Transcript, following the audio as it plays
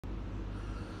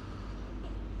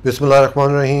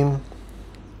Bismillahirrahmanirrahim.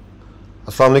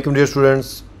 Assalamu alaikum dear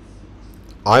students.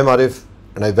 I am Arif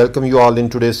and I welcome you all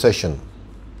in today's session.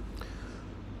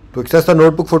 To access the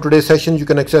notebook for today's session, you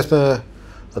can access the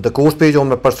course page on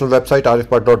my personal website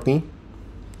arif.me.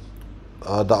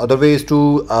 The other way is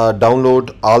to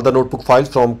download all the notebook files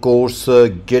from course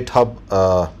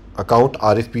GitHub account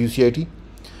arifpucit,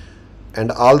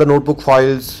 and all the notebook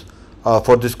files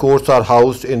for this course are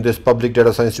housed in this public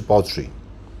data science repository.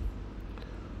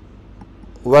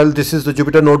 Well, this is the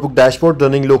Jupyter Notebook dashboard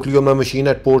running locally on my machine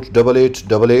at port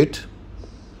 8888,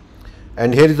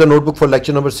 and here is the notebook for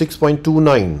lecture number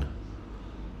 6.29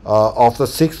 of the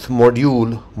 6th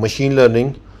module machine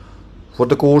learning for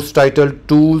the course titled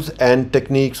Tools and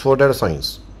Techniques for Data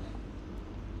Science.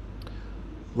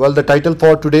 Well, the title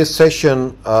for today's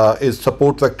session is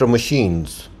Support Vector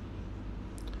Machines.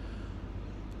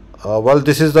 Well,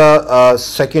 this is the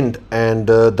second and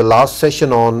the last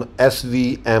session on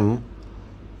SVM,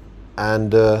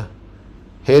 and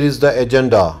here is the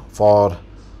agenda for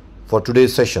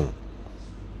today's session.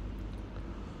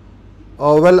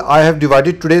 Well, I have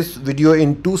divided today's video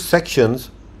in two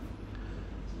sections.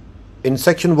 In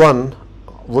section 1,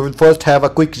 we will first have a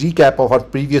quick recap of our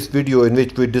previous video in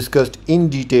which we discussed in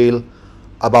detail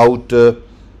about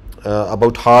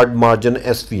hard margin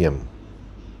SVM.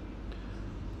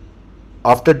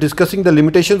 After discussing the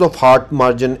limitations of hard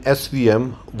margin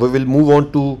SVM, we will move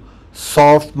on to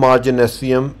soft margin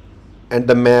SVM and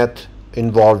the math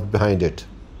involved behind it.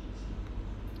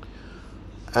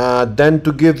 Then,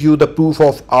 to give you the proof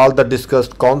of all the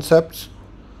discussed concepts,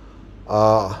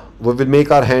 we will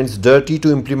make our hands dirty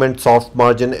to implement soft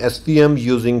margin SVM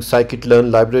using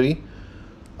scikit-learn library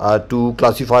to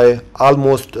classify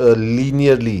almost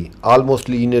linearly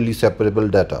separable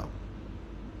data.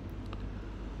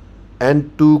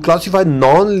 And to classify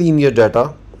non-linear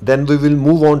data, then we will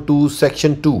move on to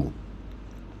section 2.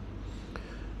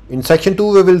 In section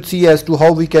 2, we will see as to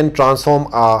how we can transform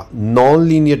a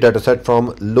non-linear dataset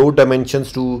from low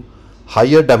dimensions to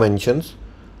higher dimensions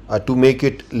to make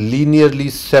it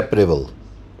linearly separable.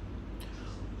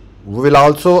 We will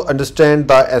also understand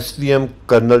the SVM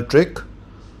kernel trick,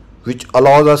 which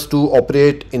allows us to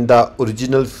operate in the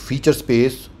original feature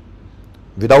space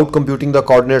without computing the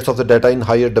coordinates of the data in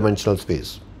higher dimensional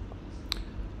space.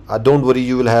 Don't worry,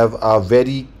 you will have a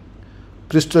very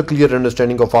crystal clear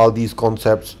understanding of all these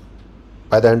concepts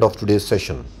by the end of today's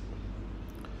session.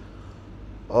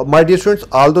 My dear students,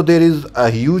 although there is a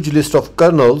huge list of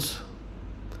kernels,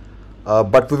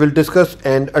 but we will discuss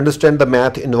and understand the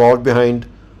math involved behind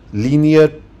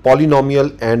linear,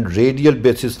 polynomial and radial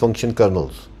basis function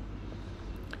kernels.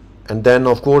 And then,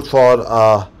 of course, for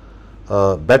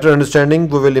better understanding,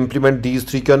 we will implement these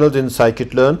three kernels in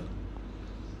scikit-learn,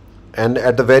 and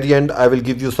at the very end I will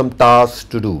give you some tasks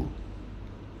to do.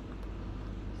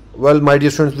 Well, my dear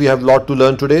students, we have a lot to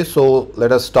learn today, so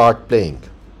let us start playing.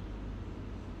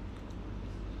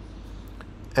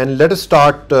 And let us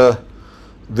start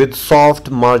with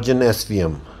soft margin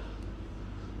SVM.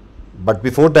 But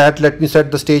before that, let me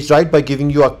set the stage right by giving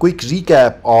you a quick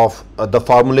recap of the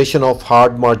formulation of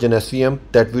hard margin SVM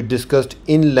that we discussed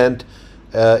in length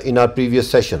in our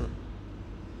previous session.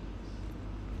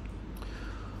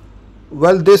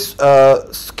 Well, this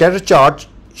scatter chart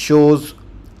shows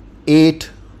 8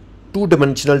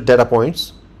 two-dimensional data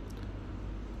points.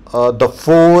 The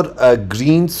 4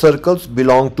 green circles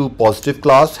belong to positive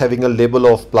class having a label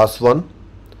of +1,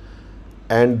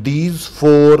 and these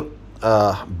 4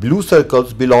 blue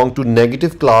circles belong to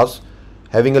negative class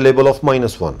having a label of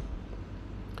 -1.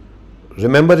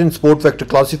 Remember, in support vector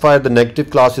classifier, the negative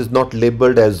class is not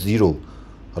labeled as 0,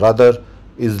 rather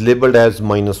is labeled as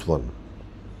 -1.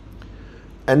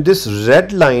 And this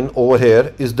red line over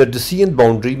here is the decision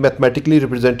boundary, mathematically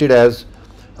represented as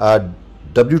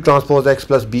W transpose X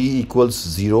plus B equals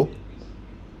 0.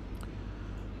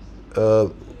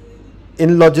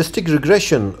 In logistic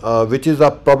regression, which is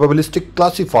a probabilistic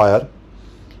classifier,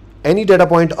 any data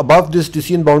point above this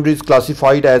decision boundary is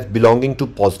classified as belonging to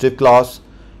positive class,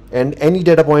 and any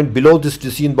data point below this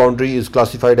decision boundary is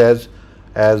classified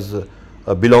as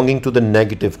belonging to the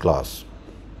negative class.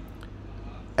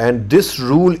 And this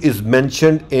rule is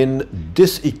mentioned in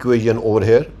this equation over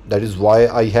here, that is y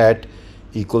I hat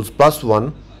equals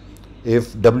 +1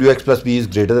 if Wx plus b is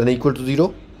greater than or equal to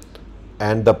 0,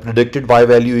 and the predicted y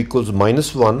value equals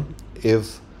 -1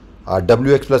 if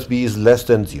Wx plus b is less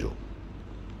than 0.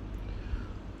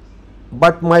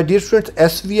 But my dear students,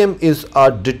 SVM is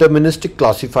a deterministic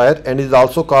classifier and is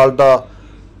also called the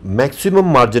maximum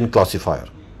margin classifier,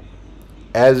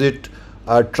 as it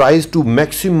tries to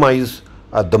maximize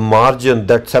the margin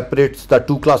that separates the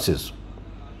two classes.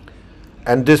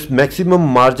 and this maximum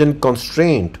margin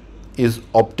constraint is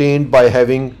obtained by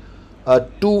having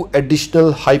two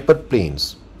additional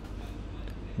hyperplanes,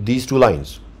 these two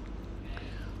lines.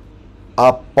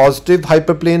 A positive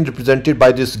hyperplane represented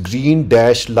by this green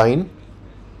dashed line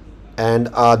and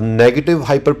a negative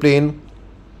hyperplane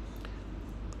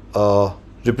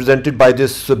represented by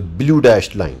this blue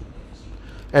dashed line.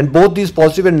 And both these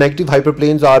positive and negative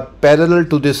hyperplanes are parallel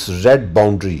to this red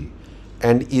boundary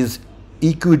and is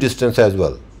equidistant as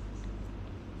well.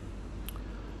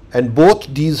 And both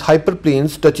these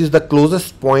hyperplanes touches the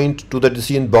closest point to the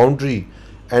decision boundary,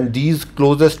 and these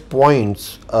closest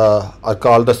points are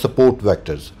called the support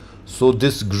vectors. So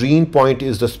this green point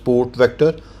is the support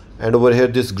vector, and over here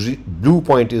this blue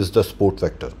point is the support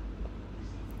vector.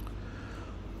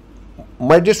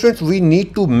 My dear students, we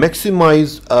need to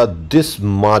maximize this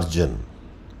margin.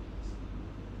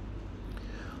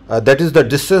 That is the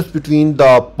distance between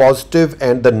the positive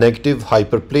and the negative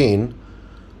hyperplane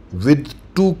with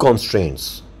two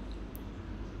constraints.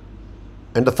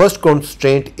 And the first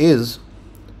constraint is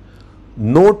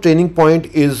no training point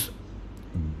is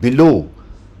below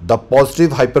the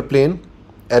positive hyperplane,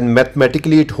 and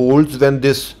mathematically it holds when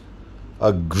this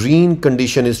green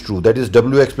condition is true, that is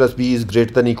wx plus b is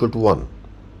greater than or equal to 1.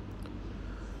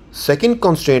 Second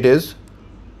constraint is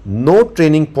no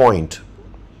training point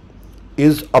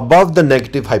is above the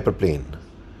negative hyperplane,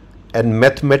 and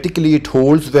mathematically it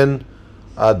holds when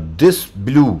this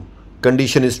blue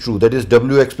condition is true, that is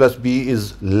wx plus b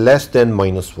is less than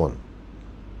 -1.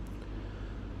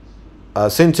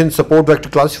 Since in support vector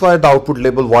classifier the output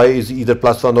label y is either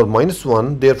 +1 or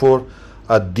 -1, therefore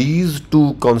these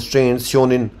two constraints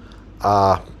shown in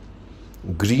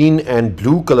green and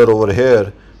blue color over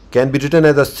here can be written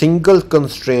as a single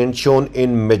constraint shown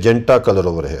in magenta color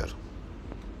over here.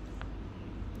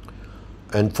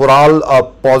 And for all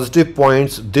positive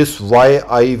points, this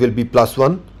yi will be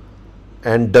 +1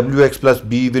 and wx plus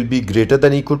b will be greater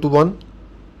than or equal to 1.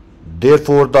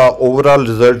 Therefore, the overall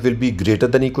result will be greater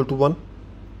than or equal to 1.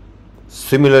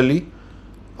 Similarly,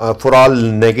 for all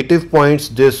negative points,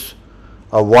 this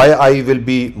yi will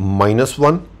be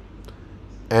 -1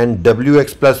 and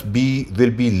wx plus b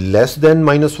will be less than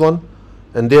 -1,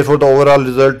 and therefore the overall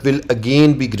result will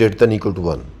again be greater than or equal to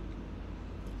 1.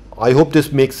 I hope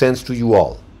this makes sense to you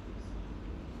all.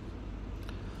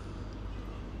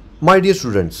 My dear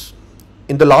students,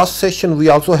 in the last session we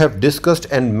also have discussed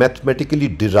and mathematically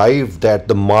derived that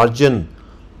the margin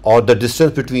or the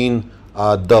distance between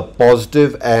the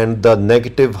positive and the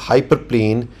negative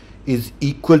hyperplane is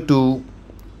equal to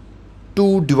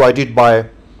 2 divided by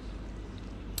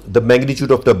the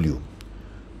magnitude of w,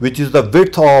 which is the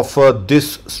width of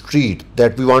this street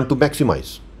that we want to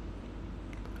maximize.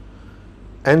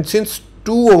 And since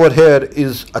 2 over here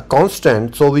is a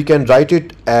constant, so we can write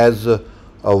it as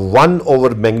 1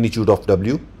 over magnitude of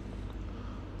w.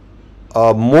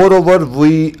 Moreover,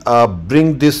 we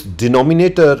bring this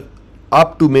denominator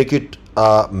up to make it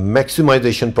a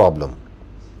maximization problem.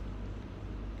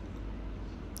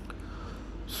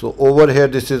 So over here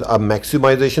this is a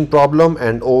maximization problem,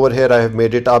 and over here I have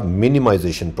made it a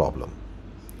minimization problem.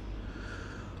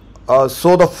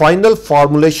 So the final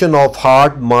formulation of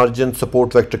hard margin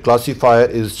support vector classifier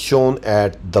is shown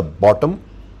at the bottom,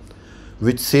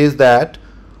 which says that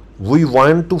we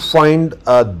want to find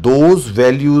those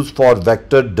values for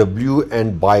vector w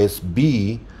and bias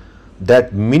b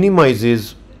that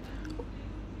minimizes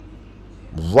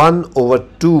 1 over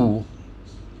 2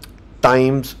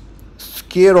 times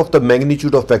square of the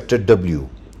magnitude of vector w,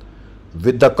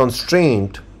 with the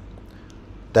constraint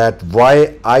that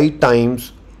yi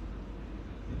times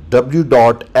w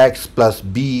dot x plus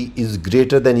b is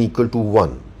greater than or equal to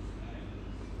 1.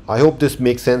 I hope this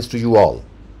makes sense to you all.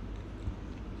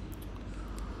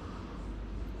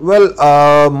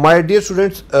 Well, my dear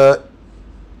students,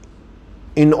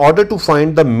 in order to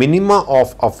find the minima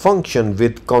of a function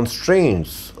with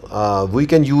constraints, we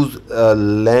can use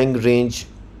Langrange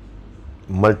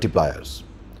multipliers,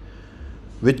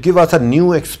 which give us a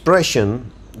new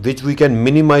expression which we can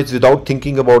minimize without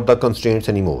thinking about the constraints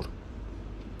anymore.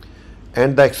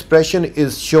 And the expression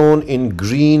is shown in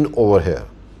green over here.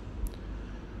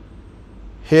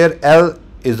 Here L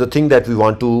is the thing that we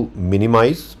want to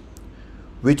minimize,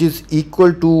 which is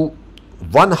equal to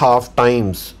 1/2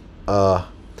 times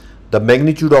the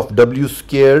magnitude of w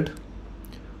squared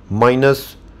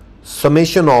minus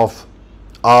summation of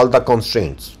all the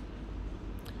constraints.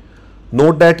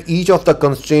 Note that each of the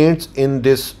constraints in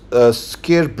this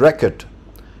square bracket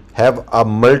have a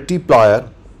multiplier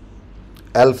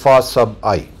alpha sub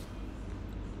I.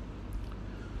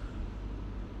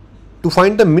 To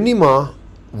find the minima,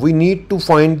 we need to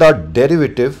find the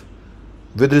derivative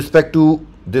with respect to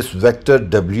this vector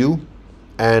w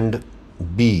and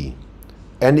b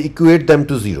and equate them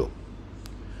to 0,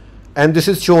 and this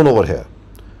is shown over here.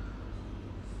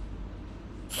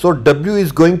 So w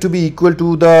is going to be equal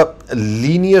to the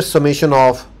linear summation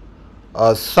of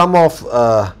sum of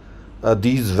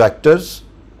these vectors,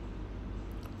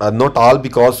 not all,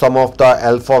 because some of the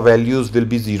alpha values will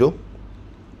be 0,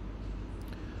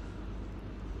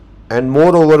 and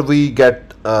moreover we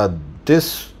get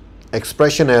this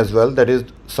expression as well, that is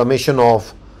summation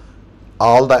of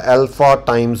all the alpha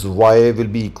times y will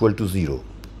be equal to 0.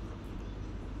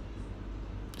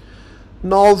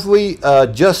 Now if we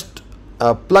just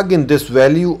plug in this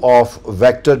value of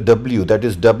vector w, that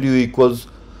is w equals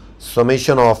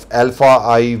summation of alpha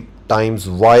I times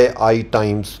yi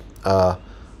times the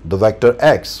vector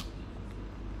x,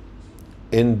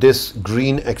 in this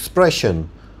green expression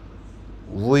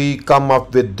we come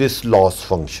up with this loss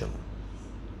function.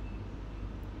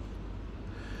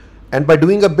 And by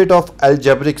doing a bit of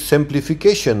algebraic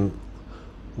simplification,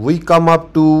 we come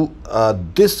up to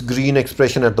this green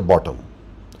expression at the bottom.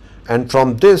 And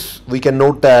from this we can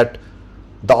note that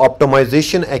the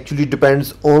optimization actually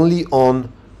depends only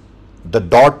on the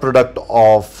dot product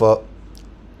of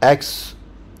xi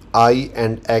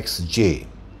and xj.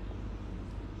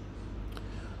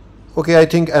 Okay, I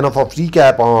think enough of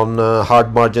recap on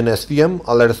hard margin SVM.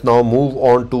 Let us now move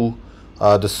on to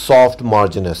the soft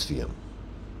margin SVM.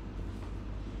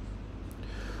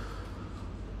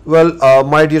 Well,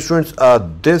 my dear students,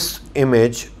 this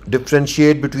image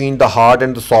differentiate between the hard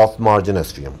and the soft margin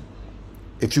SVM.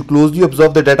 If you closely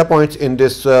observe the data points in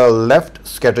this left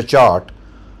scatter chart,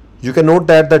 you can note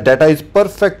that the data is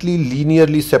perfectly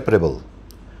linearly separable,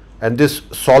 and this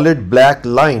solid black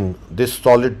line, this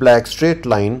solid black straight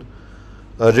line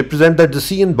represent the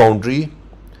decision boundary,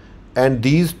 and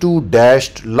these two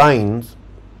dashed lines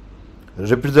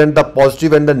represent the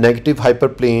positive and the negative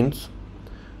hyperplanes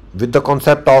with the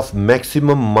concept of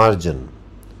maximum margin,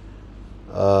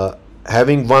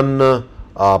 having one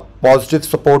positive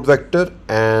support vector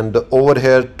and over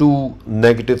here two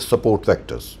negative support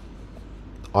vectors.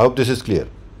 I hope this is clear.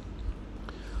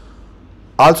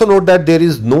 Also note that there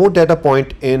is no data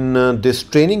point in this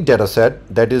training data set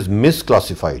that is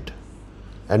misclassified,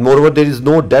 and moreover there is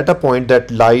no data point that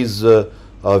lies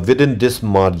within this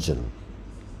margin.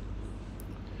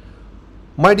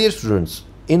 My dear students,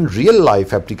 in real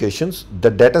life applications, the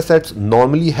data sets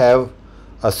normally have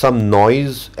some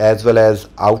noise as well as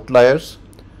outliers,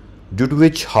 due to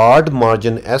which hard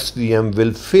margin SVM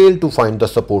will fail to find the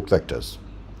support vectors.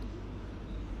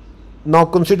 Now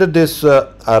consider this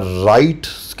a right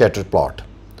scatter plot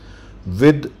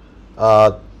with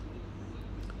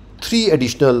 3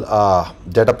 additional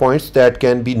data points that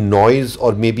can be noise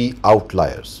or maybe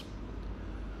outliers.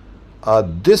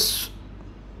 This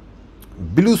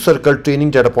blue circle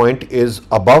training data point is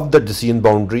above the decision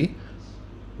boundary,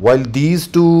 while these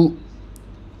two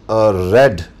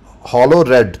hollow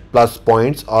red plus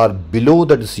points are below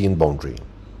the decision boundary.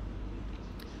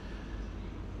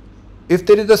 If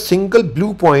there is a single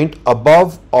blue point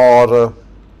above or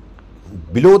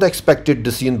below the expected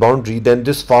decision boundary, then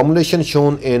this formulation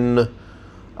shown in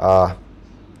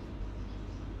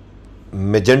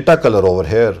magenta color over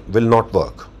here will not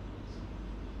work.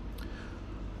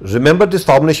 Remember, this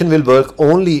formulation will work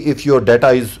only if your data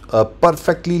is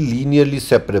perfectly linearly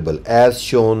separable, as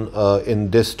shown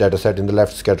in this data set in the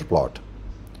left scatter plot.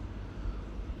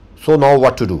 So now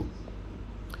what to do?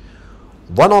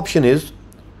 One option is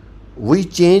we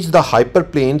change the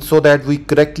hyperplane so that we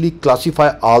correctly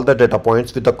classify all the data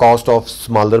points with the cost of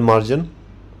smaller margin.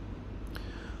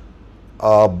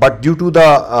 But due to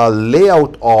the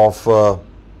layout of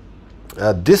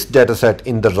this data set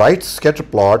in the right scatter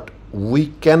plot, we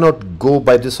cannot go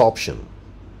by this option.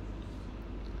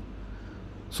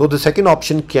 So the second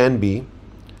option can be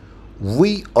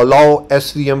we allow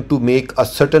SVM to make a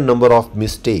certain number of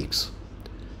mistakes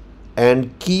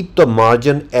and keep the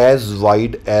margin as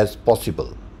wide as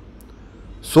possible,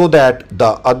 so that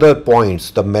the other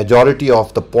points, the majority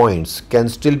of the points, can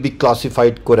still be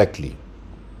classified correctly.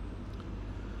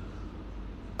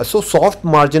 So soft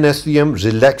margin SVM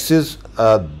relaxes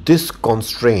this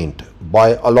constraint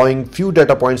by allowing few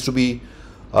data points to be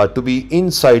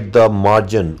inside the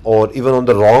margin or even on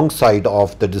the wrong side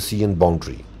of the decision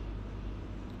boundary.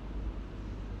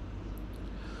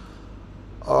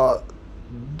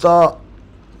 The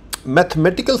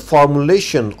mathematical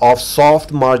formulation of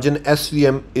soft margin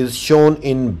SVM is shown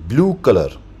in blue color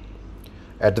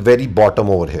at the very bottom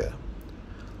over here.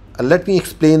 Let me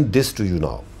explain this to you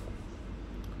now.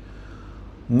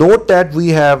 Note that we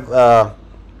have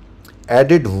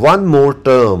added one more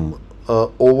term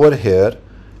over here,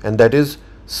 and that is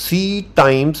C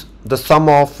times the sum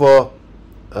of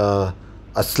a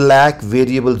slack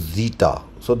variable zeta.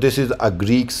 So this is a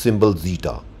Greek symbol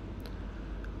zeta,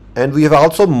 and we have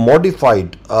also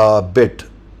modified a bit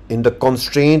in the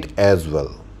constraint as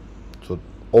well. So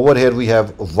over here we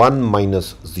have 1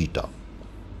 minus zeta.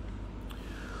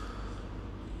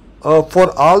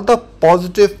 For all the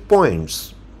positive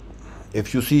points,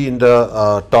 if you see in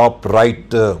the top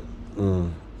right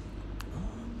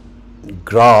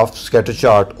graph scatter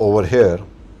chart over here,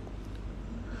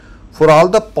 for all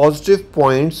the positive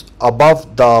points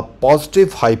above the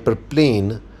positive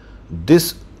hyperplane,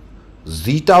 this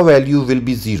zeta value will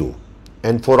be 0,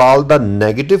 and for all the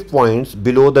negative points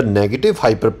below the negative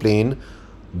hyperplane,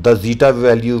 the zeta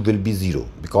value will be 0,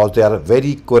 because they are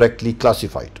very correctly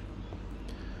classified.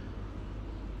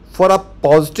 For a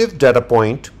positive data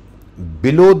point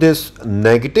below this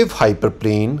negative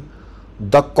hyperplane,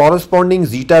 the corresponding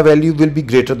zeta value will be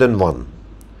greater than 1,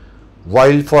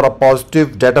 while for a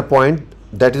positive data point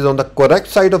that is on the correct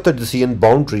side of the decision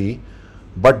boundary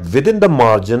but within the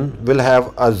margin will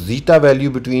have a zeta value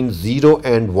between 0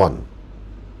 and 1.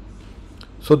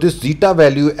 So this zeta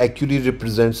value actually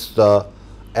represents the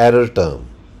error term.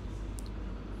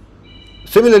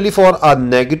 Similarly, for a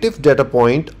negative data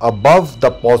point above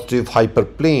the positive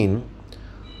hyperplane,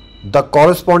 the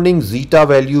corresponding zeta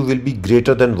value will be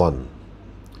greater than 1,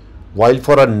 while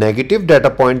for a negative data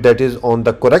point that is on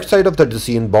the correct side of the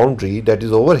decision boundary, that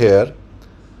is over here,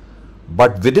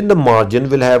 but within the margin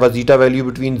will have a zeta value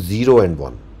between 0 and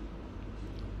 1.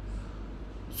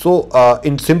 So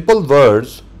in simple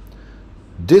words,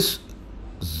 this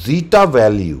zeta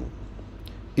value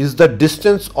is the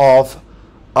distance of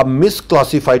a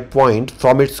misclassified point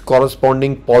from its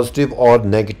corresponding positive or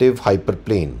negative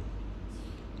hyperplane.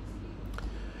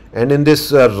 And in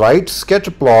this right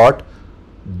scatter plot,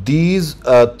 these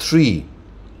three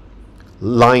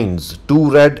lines,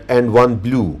 2 red and 1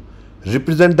 blue,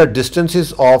 represent the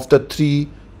distances of the three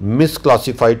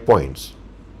misclassified points.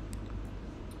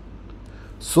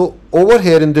 So over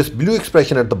here in this blue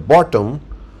expression at the bottom,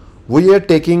 we are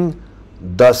taking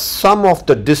the sum of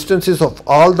the distances of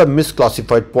all the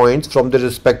misclassified points from the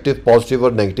respective positive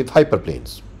or negative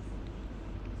hyperplanes.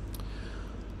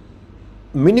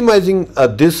 Minimizing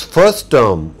this first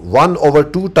term, 1 over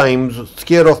 2 times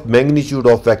square of magnitude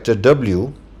of vector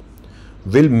w,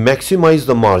 will maximize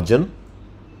the margin,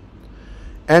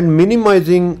 and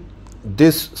minimizing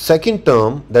this second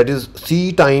term, that is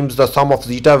C times the sum of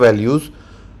zeta values,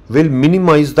 will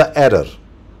minimize the error.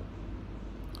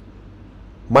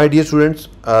 My dear students,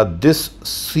 this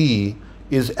C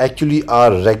is actually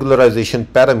our regularization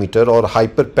parameter or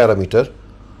hyperparameter,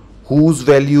 whose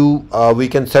value we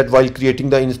can set while creating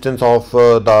the instance of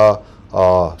the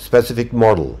specific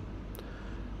model.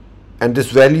 And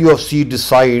this value of C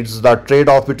decides the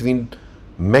trade-off between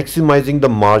maximizing the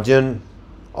margin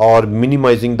or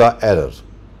minimizing the error.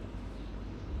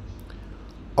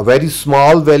 A very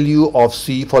small value of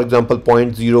C, for example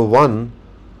 0.01,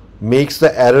 makes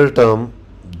the error term,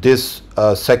 this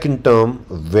second term,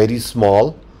 very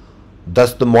small.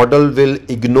 Thus the model will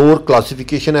ignore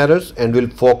classification errors and will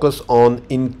focus on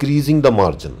increasing the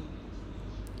margin.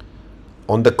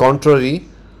 On the contrary,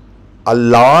 a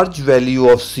large value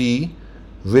of C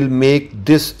will make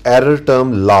this error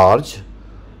term large.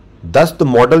 Thus the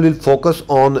model will focus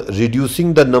on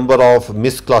reducing the number of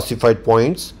misclassified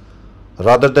points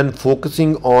rather than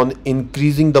focusing on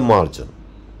increasing the margin.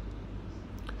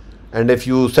 And if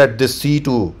you set this C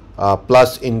to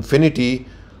plus infinity,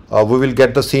 we will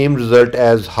get the same result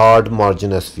as hard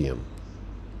margin SVM.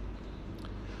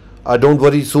 Don't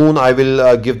worry, soon I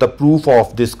will give the proof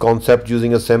of this concept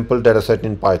using a sample dataset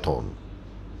in Python.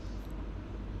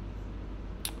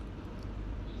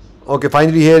 Okay,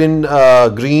 finally here in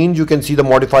green you can see the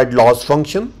modified loss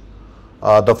function.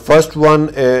 The first one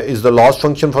is the loss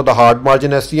function for the hard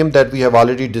margin SVM that we have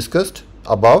already discussed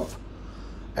above,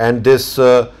 and this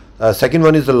second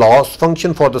one is the loss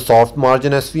function for the soft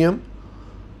margin SVM.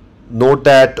 Note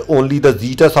that only the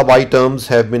zeta sub I terms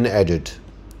have been added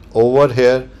over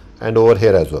here and over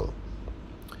here as well.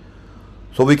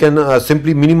 So we can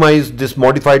simply minimize this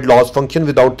modified loss function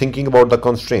without thinking about the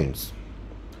constraints.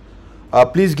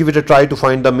 Please give it a try to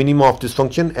find the minimum of this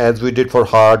function as we did for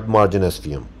hard margin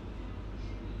SVM.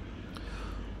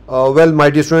 Well, my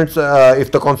dear students,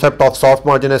 if the concept of soft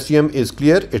margin SVM is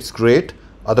clear, it's great.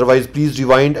 Otherwise, please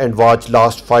rewind and watch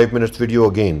last 5 minutes video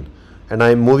again, and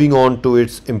I am moving on to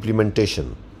its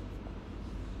implementation.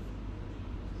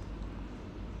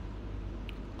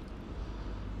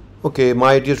 Okay,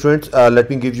 my dear students, let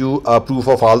me give you a proof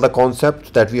of all the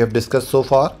concepts that we have discussed so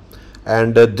far.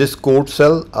 And this code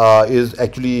cell is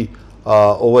actually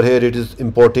over here. It is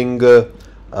importing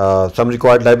some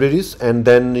required libraries, and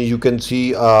then you can see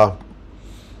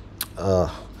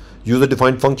user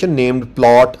defined function named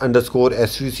plot underscore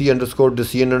svc underscore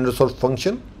decision underscore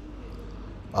function.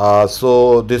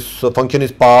 So this function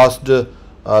is passed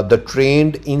the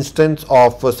trained instance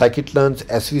of scikit-learn's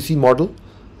svc model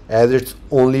as its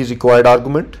only required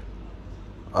argument.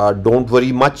 Don't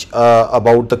worry much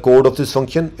about the code of this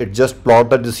function. It just plot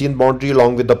the decision boundary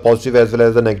along with the positive as well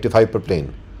as the negative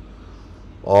hyperplane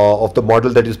of the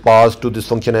model that is passed to this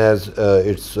function as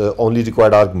its only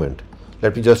required argument.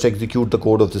 Let me just execute the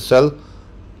code of this cell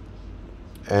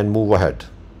and move ahead.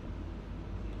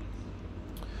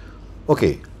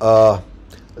 Okay,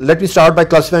 let me start by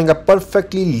classifying a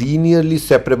perfectly linearly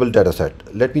separable dataset.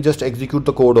 Let me just execute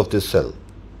the code of this cell.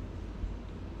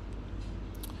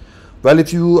 Well,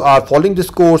 if you are following this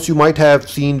course, you might have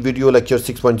seen video lecture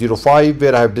 6.05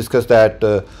 where I have discussed that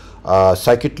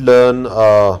scikit-learn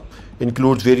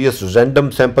includes various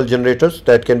random sample generators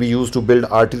that can be used to build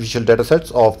artificial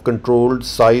datasets of controlled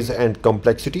size and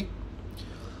complexity.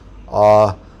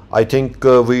 I think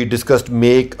we discussed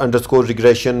make underscore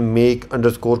regression, make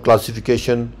underscore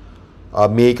classification,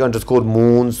 make underscore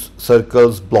moons,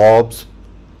 circles, blobs.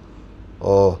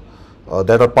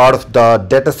 That are part of the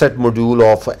dataset module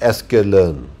of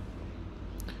sklearn.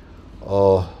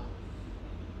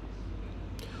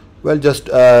 Well, just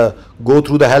go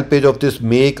through the help page of this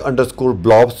make underscore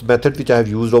blobs method which I have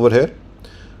used over here,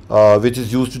 which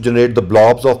is used to generate the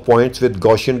blobs of points with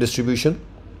Gaussian distribution.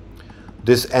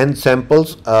 This n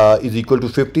samples is equal to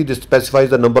 50. This specifies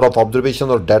the number of observations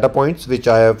or data points, which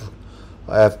I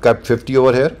have kept 50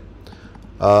 over here.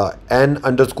 N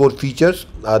underscore features,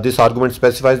 this argument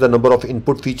specifies the number of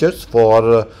input features.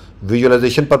 For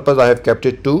visualization purpose, I have kept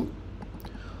it 2.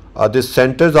 This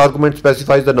centers argument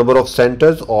specifies the number of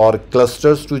centers or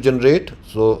clusters to generate,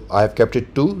 so I have kept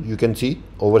it 2. You can see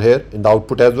over here in the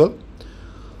output as well.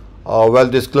 Well,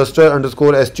 this cluster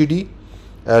underscore std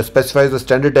specifies the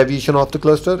standard deviation of the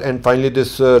cluster, and finally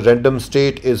this random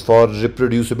state is for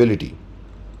reproducibility.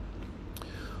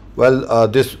 Well,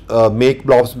 this make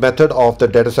blobs method of the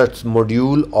datasets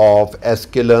module of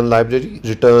sklearn library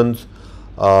returns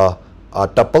a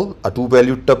tuple, a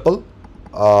two-valued tuple,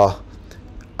 a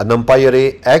numpy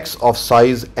array x of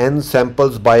size n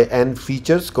samples by n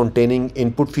features containing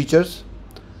input features,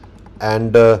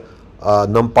 and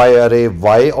numpy array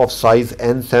y of size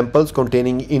n samples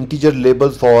containing integer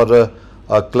labels for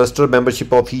a cluster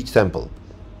membership of each sample.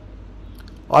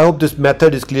 I hope this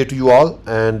method is clear to you all,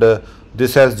 and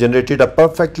this has generated a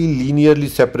perfectly linearly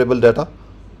separable data.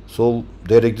 So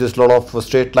there exists a lot of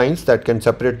straight lines that can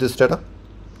separate this data.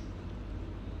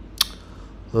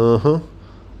 Well,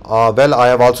 I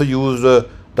have also used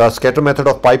the scatter method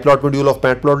of pyplot module of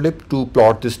matplotlib to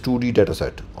plot this 2D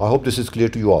dataset. I hope this is clear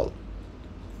to you all.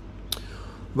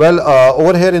 Well,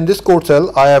 over here in this code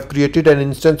cell, I have created an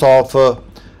instance of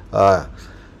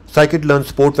scikit-learn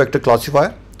support vector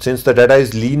classifier. Since the data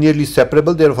is linearly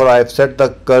separable, therefore I have set the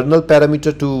kernel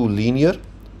parameter to linear.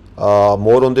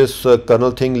 More on this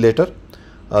kernel thing later.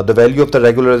 The value of the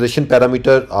regularization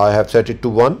parameter, I have set it to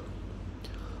 1.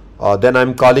 Then I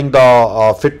am calling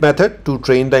the fit method to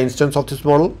train the instance of this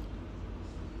model.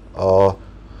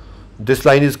 This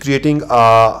line is creating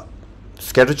a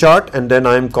scatter chart, and then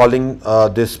I am calling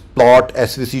this plot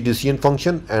svc decision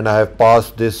function, and I have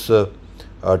passed this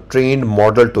trained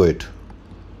model to it.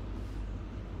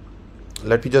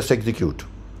 Let me just execute.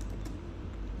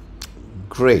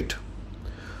 Great.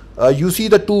 You see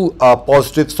the two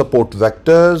positive support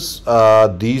vectors.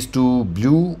 These two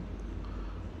blue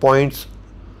points,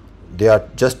 they are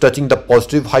just touching the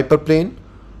positive hyperplane.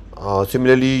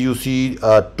 Similarly, you see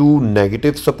two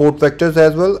negative support vectors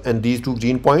as well, and these two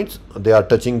green points, they are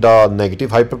touching the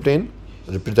negative hyperplane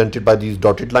represented by these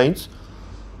dotted lines,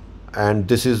 and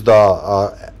this is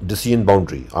the decision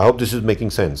boundary. I hope this is making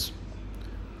sense.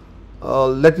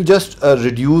 Let me just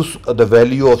reduce the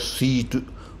value of C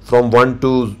from 1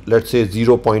 to, let's say,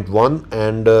 0.1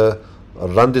 and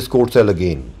run this code cell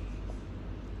again.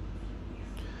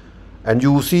 And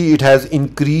you see it has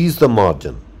increased the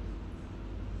margin.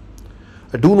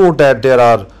 Do note that there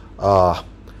are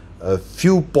a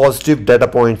few positive data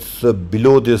points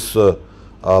below this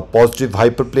positive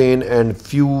hyperplane and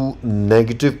few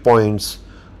negative points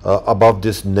above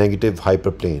this negative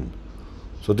hyperplane.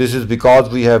 So this is because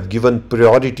we have given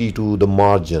priority to the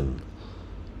margin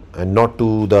and not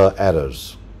to the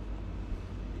errors.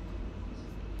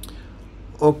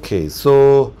 Okay,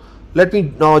 so Let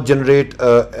me now generate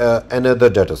another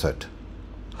data set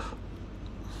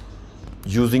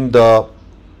using the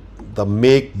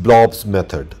make blobs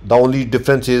method. The only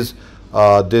difference is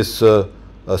this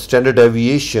standard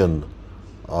deviation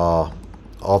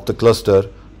of the cluster.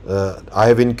 I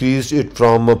have increased it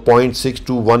from 0.6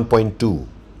 to 1.2.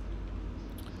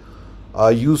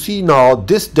 You see now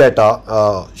this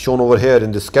data shown over here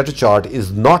in the scatter chart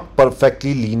is not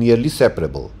perfectly linearly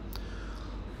separable.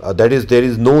 That is, there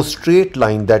is no straight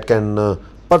line that can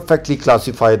perfectly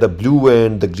classify the blue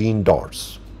and the green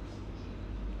dots.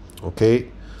 Okay,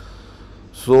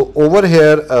 so over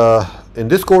here in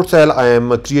this code cell I am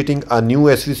creating a new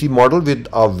SVC model with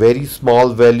a very small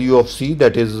value of C,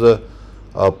 that is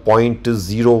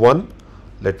 0.01.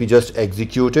 Let me just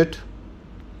execute it.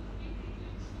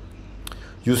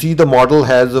 You see the model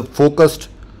has focused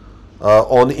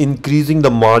on increasing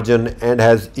the margin and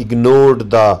has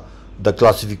ignored the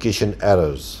classification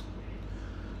errors.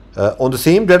 On the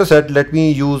same data set, let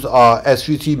me use a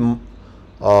SVC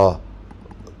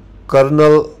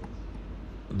kernel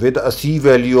with a C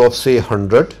value of say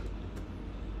 100,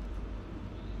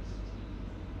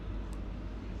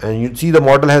 and you see the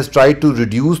model has tried to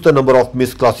reduce the number of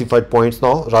misclassified points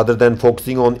now rather than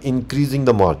focusing on increasing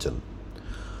the margin.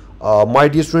 My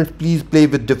dear students, please play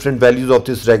with different values of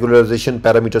this regularization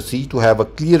parameter C to have a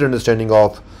clear understanding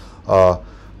of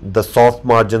the soft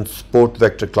margin support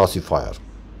vector classifier.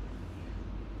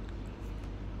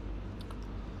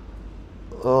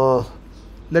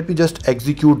 Let me just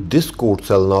execute this code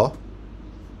cell now.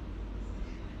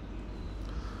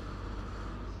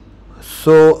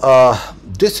 So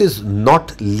this is not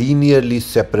linearly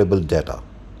separable data.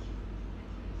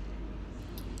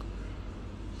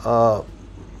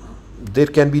 There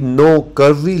can be no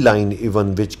curvy line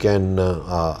even which can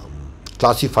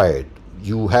classify it.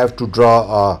 You have to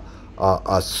draw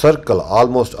a circle,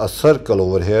 almost a circle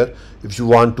over here, if you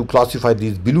want to classify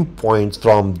these blue points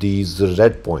from these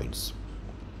red points.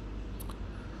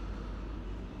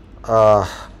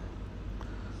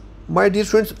 My dear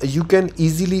friends, you can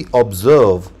easily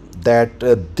observe that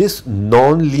this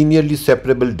non-linearly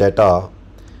separable data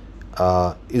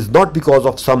is not because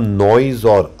of some noise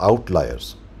or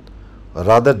outliers.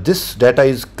 Rather, this data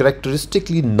is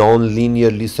characteristically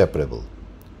non-linearly separable.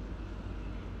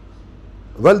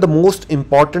 Well, the most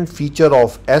important feature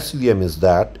of SVM is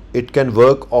that it can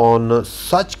work on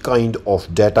such kind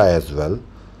of data as well,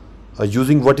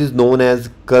 using what is known as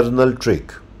kernel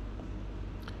trick.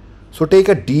 So take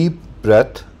a deep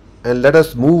breath and let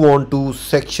us move on to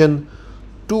section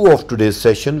 2 of today's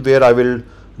session, where I will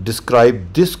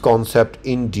describe this concept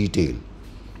in detail.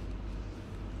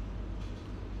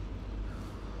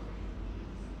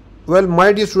 Well,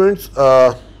 my dear students,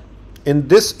 in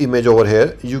this image over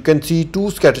here, you can see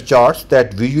two scatter charts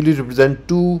that visually represent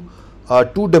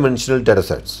two-dimensional data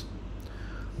sets.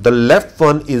 The left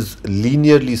one is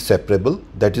linearly separable,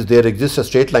 that is, there exists a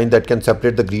straight line that can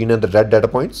separate the green and the red data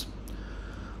points.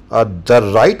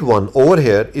 The right one over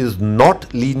here is not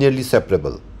linearly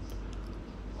separable.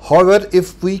 However,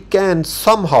 if we can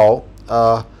somehow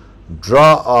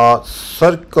draw a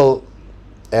circle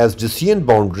as decision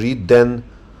boundary, then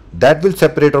that will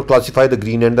separate or classify the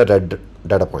green and the red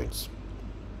data points.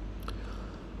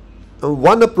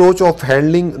 One approach of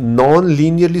handling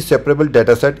non-linearly separable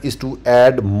dataset is to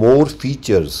add more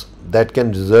features that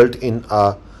can result in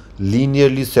a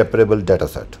linearly separable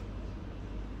dataset.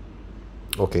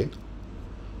 Okay.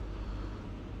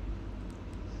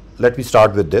 Let me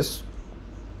start with this.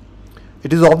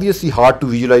 It is obviously hard to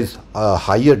visualize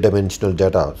higher dimensional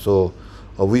data, so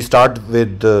we start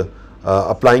with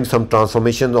applying some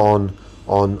transformation on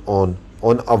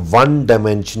a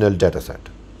one-dimensional dataset.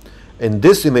 In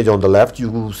this image on the left,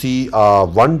 you see a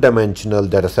one-dimensional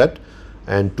dataset,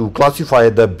 and to classify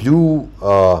the blue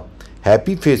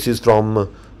happy faces from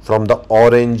the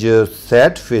orange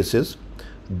sad faces,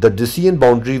 the decision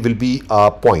boundary will be a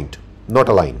point, not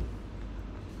a line.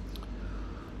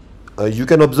 You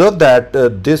can observe that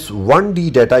this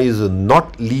 1D data is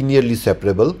not linearly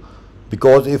separable,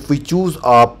 because if we choose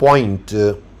a point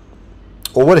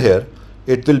over here,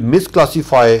 it will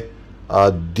misclassify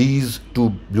these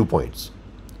two blue points,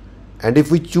 and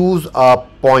if we choose a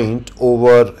point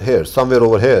over here, somewhere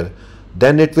over here,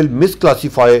 then it will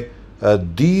misclassify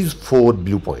these four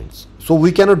blue points. So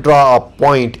we cannot draw a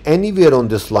point anywhere on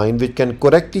this line which can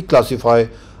correctly classify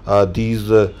these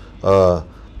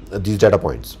data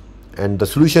points, and the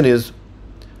solution is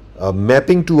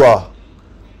mapping to a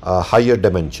higher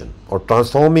dimension, or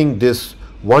transforming this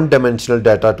one-dimensional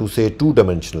data to say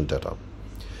two-dimensional data.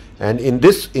 And in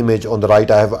this image on the right,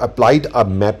 I have applied a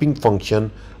mapping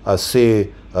function,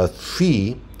 say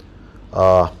phi,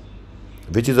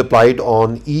 which is applied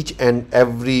on each and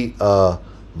every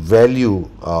value,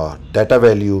 data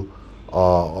value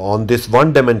on this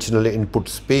one-dimensional input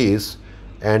space,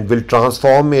 and will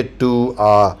transform it to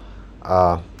a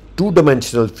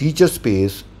two-dimensional feature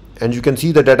space, and you can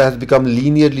see the data has become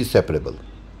linearly separable.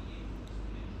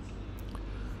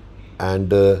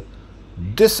 And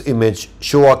this image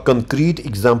show a concrete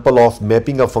example of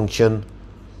mapping a function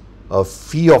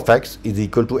phi of x is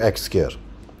equal to x square.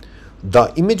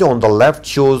 The image on the left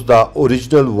shows the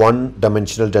original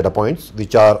one-dimensional data points,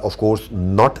 which are of course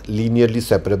not linearly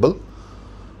separable,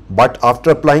 but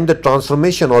after applying the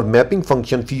transformation or mapping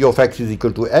function phi of x is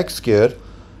equal to x square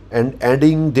and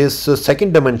adding this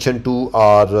second dimension to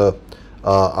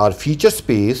our feature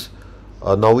space,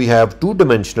 now we have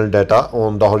two-dimensional data.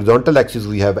 On the horizontal axis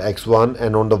we have x1,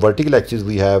 and on the vertical axis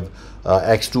we have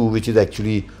x2, which is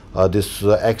actually this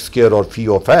x square or phi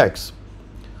of x.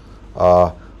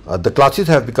 The classes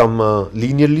have become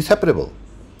linearly separable.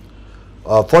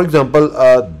 For example,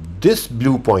 this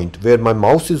blue point where my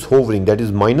mouse is hovering, that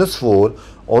is -4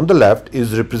 on the left,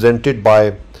 is represented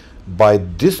by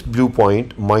this blue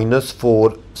point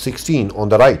 -4, 16 on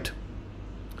the right.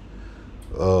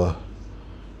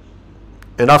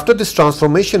 And after this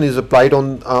transformation is applied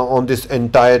on this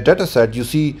entire data set, you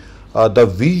see the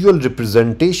visual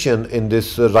representation in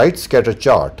this right scatter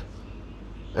chart.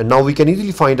 And now we can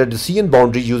easily find a decision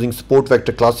boundary using support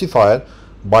vector classifier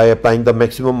by applying the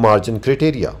maximum margin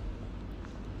criteria.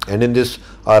 And in this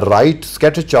right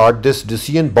scatter chart, this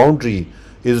decision boundary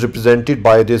is represented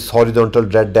by this horizontal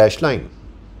red dashed line.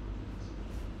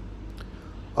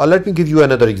 Let me give you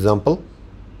another example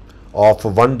of a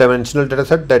one-dimensional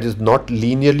dataset that is not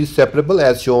linearly separable,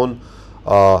 as shown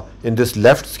in this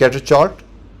left scatter chart.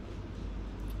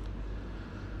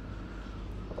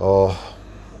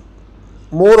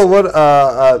 Moreover,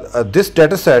 this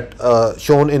dataset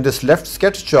shown in this left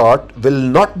scatter chart will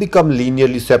not become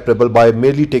linearly separable by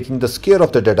merely taking the square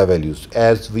of the data values,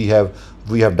 as we have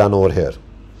done over here.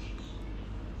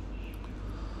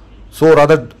 So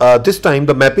rather, this time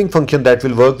the mapping function that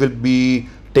will work will be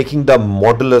taking the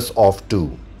modulus of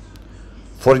 2.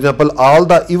 For example, all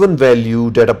the even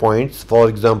value data points, for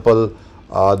example,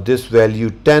 this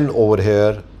value 10 over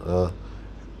here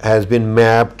has been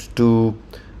mapped to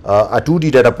a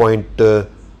 2D data point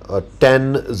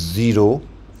 10, 0,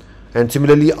 and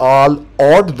similarly all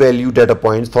odd value data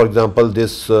points, for example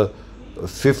this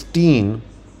 15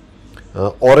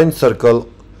 orange circle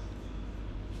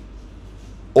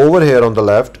over here on the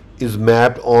left is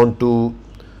mapped onto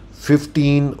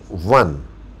 15, 1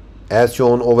 as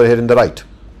shown over here in the right.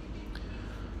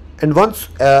 And once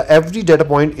every data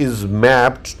point is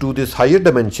mapped to this higher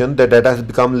dimension, the data has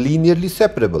become linearly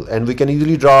separable, and we can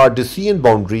easily draw a decision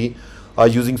boundary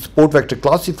using support vector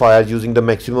classifier using the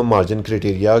maximum margin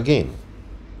criteria again.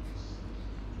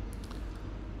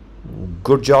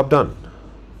 Good job done.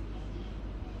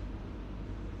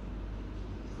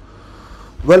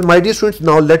 Well, my dear students,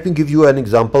 now let me give you an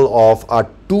example of a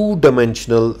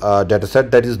two-dimensional dataset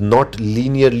that is not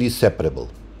linearly separable.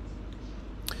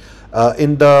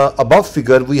 In the above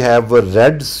figure, we have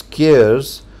red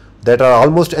squares that are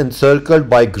almost encircled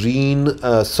by green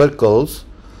circles,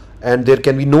 and there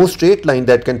can be no straight line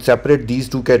that can separate these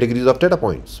two categories of data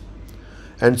points.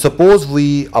 And suppose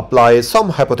we apply some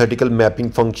hypothetical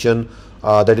mapping function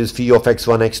that is phi of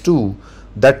x1, x2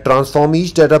 that transform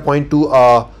each data point to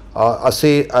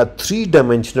say a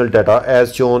three-dimensional data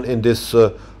as shown in this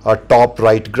top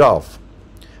right graph.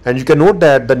 And you can note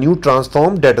that the new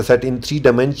transformed dataset in 3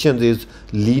 dimensions is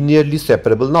linearly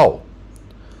separable now.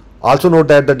 Also note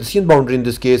that the decision boundary in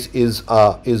this case is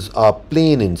a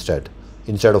plane instead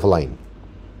of a line.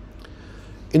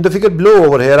 In the figure below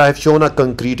over here, I have shown a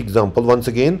concrete example. Once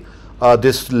again,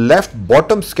 this left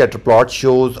bottom scatter plot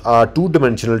shows a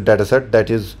two-dimensional dataset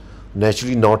that is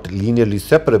naturally not linearly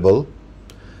separable.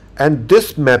 And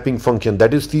this mapping function,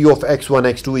 that is phi of x1,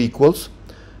 x2 equals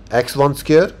x1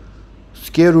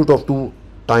 square root of 2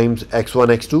 times x1,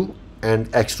 x2 and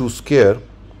x2 square.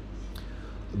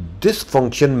 This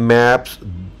function maps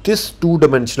this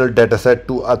two-dimensional dataset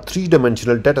to a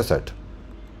three-dimensional dataset.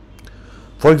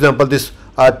 For example, this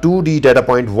 2D data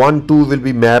point 1, 2 will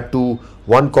be mapped to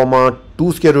 1,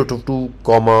 2 square root of 2,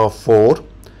 4,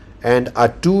 and a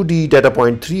 2D data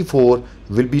point 3, 4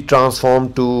 will be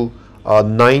transformed to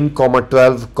 9,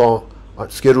 12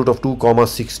 square root of 2,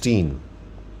 16.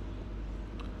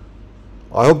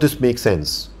 I hope this makes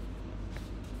sense.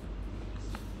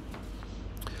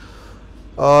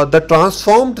 The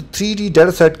transformed 3D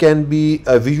dataset can be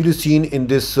visually seen in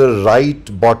this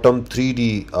right bottom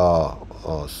 3D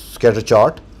scatter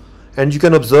chart, And you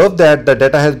can observe that the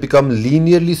data has become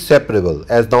linearly separable,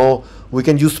 as now we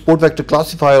can use support vector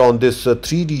classifier on this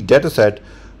 3D dataset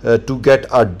to get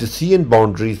a decision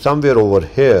boundary somewhere over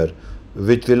here,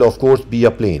 which will of course be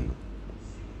a plane.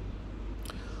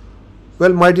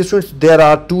 Well, my dear students, there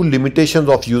are two limitations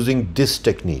of using this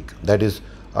technique, that is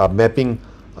mapping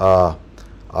a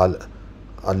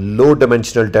low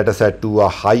dimensional dataset to a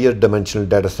higher dimensional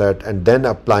dataset and then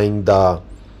applying the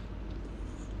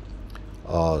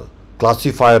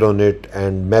classifier on it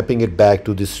and mapping it back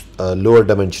to this lower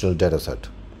dimensional dataset.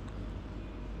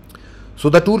 So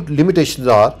the two limitations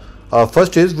are,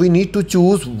 first is we need to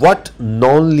choose what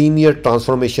non-linear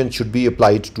transformation should be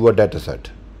applied to a dataset.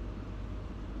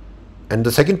 And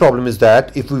the second problem is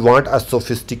that if we want a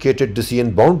sophisticated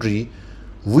decision boundary,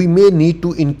 we may need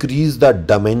to increase the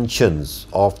dimensions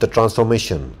of the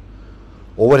transformation.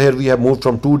 Over here we have moved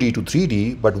from 2D to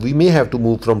 3D, but we may have to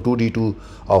move from 2D to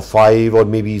 5 or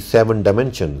maybe 7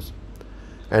 dimensions.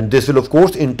 And this will of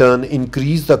course in turn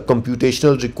increase the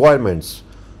computational requirements,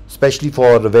 especially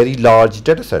for very large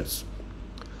datasets.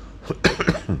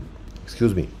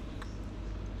 Excuse me.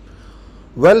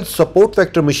 Well, support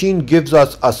vector machine gives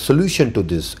us a solution to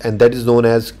this, and that is known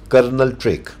as kernel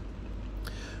trick,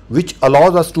 which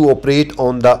allows us to operate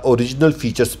on the original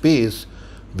feature space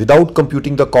without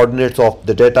computing the coordinates of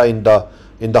the data in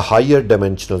the higher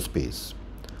dimensional space.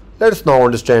 Let us now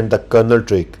understand the kernel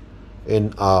trick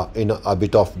in a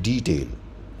bit of detail.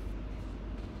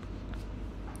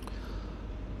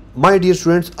 My dear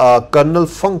students, a kernel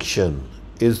function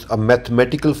is a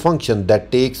mathematical function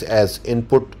that takes as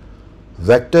input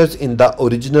vectors in the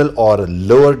original or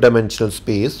lower dimensional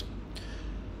space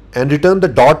and return the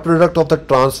dot product of the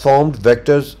transformed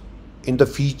vectors in the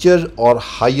feature or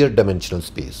higher dimensional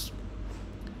space.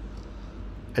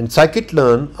 And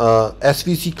scikit-learn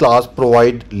SVC class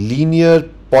provide linear,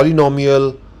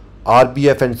 polynomial,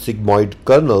 RBF and sigmoid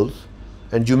kernels,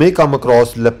 and you may come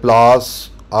across Laplace,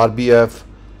 RBF,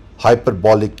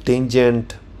 hyperbolic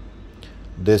tangent,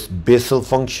 this Bessel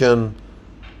function,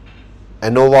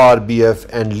 ANOVA RBF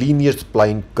and linear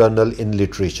spline kernel in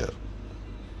literature.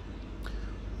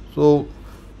 So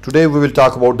today we will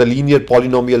talk about the linear,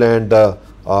 polynomial and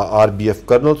RBF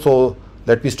kernel. So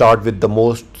let me start with the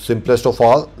most simplest of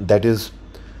all, that is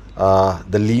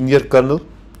the linear kernel.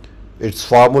 Its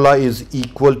formula is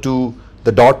equal to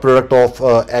the dot product of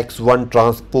x1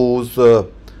 transpose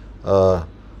and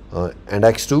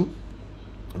x2,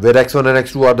 where x1 and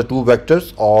x2 are the two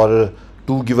vectors or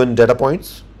two given data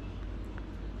points.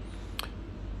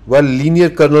 Well,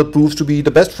 linear kernel proves to be the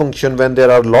best function when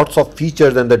there are lots of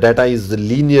features and the data is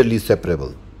linearly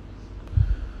separable.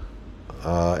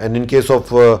 And in case of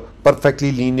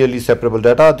perfectly linearly separable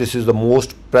data, this is the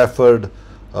most preferred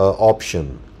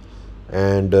option.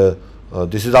 And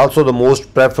this is also the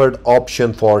most preferred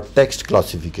option for text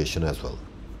classification as well.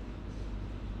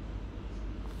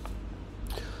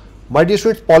 My dear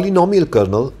students, polynomial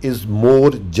kernel is more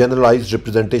generalized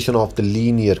representation of the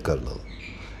linear kernel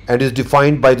and is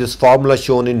defined by this formula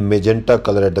shown in magenta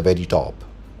color at the very top.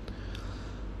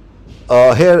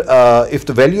 Here, if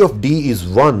the value of d is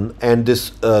 1 and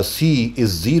this c is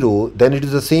 0, then it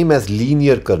is the same as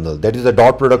linear kernel, that is the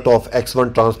dot product of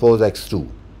x1 transpose x2.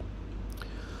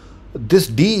 This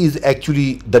d is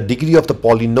actually the degree of the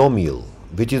polynomial,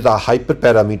 which is a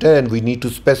hyperparameter, and we need to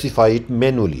specify it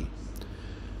manually.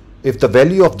 If the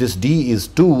value of this d is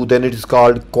 2, then it is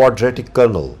called quadratic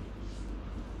kernel.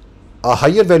 A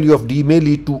higher value of d may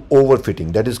lead to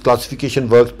overfitting, that is classification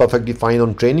works perfectly fine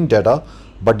on training data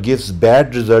but gives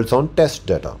bad results on test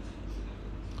data.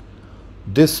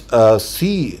 This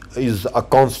c is a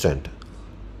constant.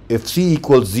 If c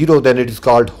equals 0, then it is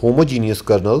called homogeneous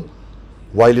kernel,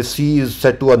 while if c is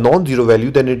set to a non-zero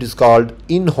value, then it is called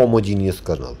inhomogeneous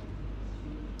kernel.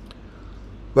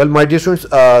 Well, my dear students,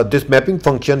 this mapping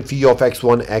function phi of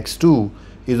x1 x2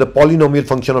 is a polynomial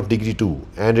function of degree 2,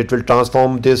 and it will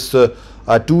transform this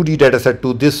 2D dataset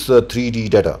to this 3D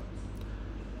data,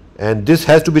 and this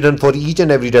has to be done for each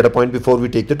and every data point before we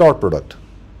take the dot product.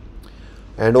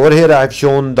 And over here I have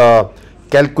shown the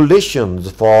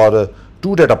calculations for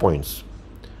 2 data points.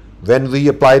 When we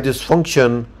apply this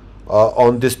function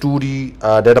on this 2D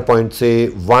data point, say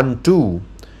 1 2,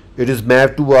 it is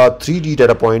mapped to a 3D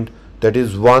data point, that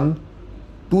is 1,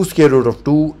 2 square root of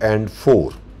 2 and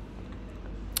 4.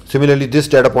 Similarly, this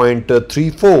data point 3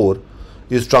 4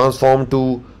 is transformed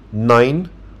to 9,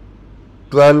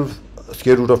 12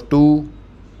 square root of 2,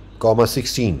 comma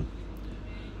 16.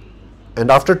 And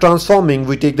after transforming,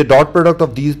 we take the dot product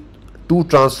of these two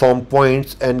transformed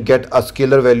points and get a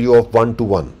scalar value of 1 to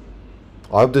 1.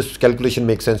 I hope this calculation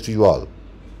makes sense to you all.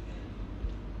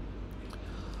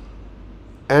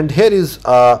 And here is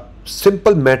a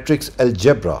simple matrix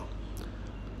algebra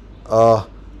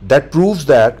that proves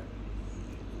that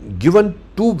given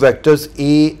two vectors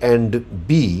A and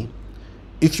B,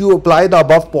 if you apply the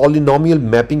above polynomial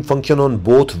mapping function on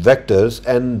both vectors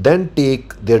and then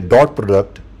take their dot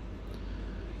product,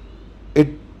 it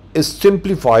is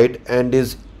simplified and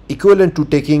is equivalent to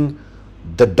taking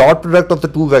the dot product of the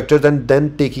two vectors and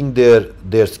then taking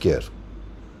their square.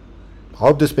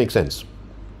 How this makes sense?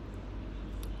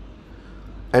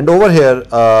 And over here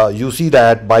you see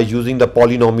that by using the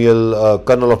polynomial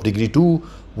kernel of degree 2,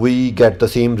 we get the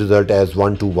same result as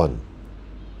 1 to 1.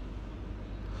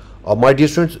 My dear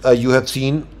students, you have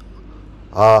seen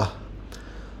how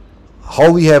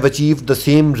we have achieved the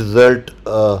same result,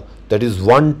 that is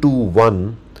 1 to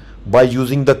 1, by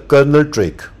using the kernel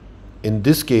trick. In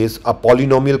this case, a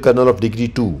polynomial kernel of degree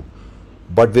 2,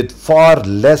 but with far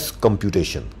less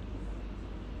computation.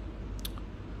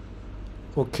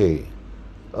 Okay,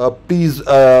 please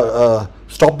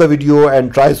stop the video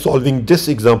and try solving this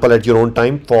example at your own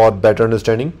time for better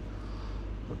understanding.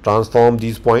 Transform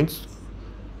these points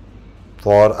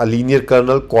for a linear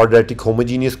kernel, quadratic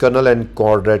homogeneous kernel and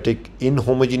quadratic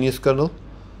inhomogeneous kernel,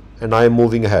 and I am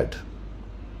moving ahead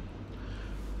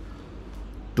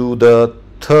to the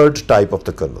third type of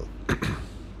the kernel.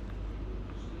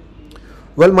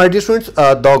 Well, my dear students,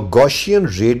 the Gaussian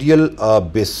radial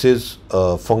basis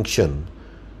function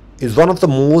is one of the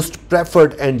most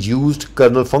preferred and used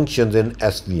kernel functions in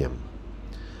SVM.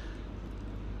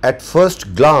 At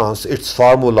first glance, its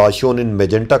formula, shown in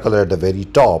magenta color at the very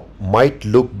top, might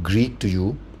look Greek to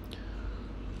you.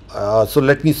 So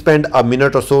let me spend a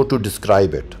minute or so to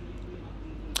describe it.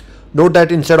 Note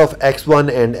that instead of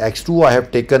x1 and x2, I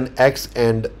have taken x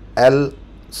and L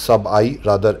sub I,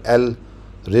 rather L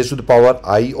raised to the power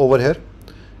I over here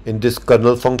in this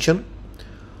kernel function.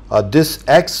 This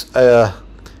x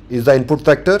is the input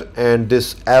vector and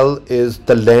this L is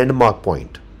the landmark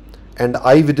point. And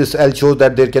I with this L shows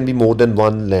that there can be more than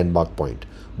one landmark point.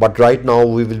 But right now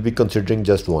we will be considering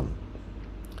just one.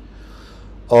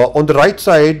 On the right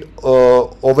side,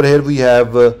 over here we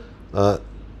have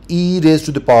e raised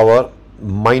to the power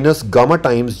minus gamma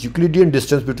times Euclidean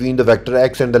distance between the vector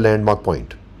x and the landmark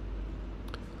point.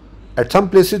 At some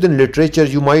places in literature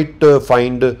you might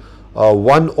find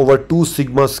 1 over 2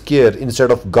 sigma square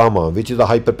instead of gamma, which is a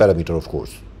hyperparameter, of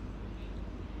course.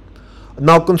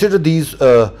 Now consider these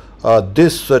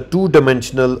this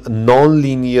two-dimensional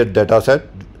non-linear dataset,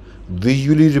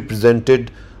 visually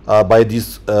represented by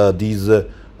these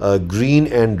green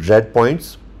and red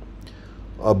points.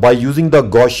 By using the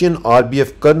Gaussian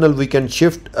RBF kernel, we can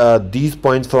shift these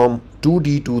points from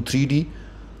 2D to 3D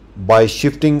by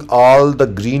shifting all the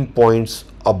green points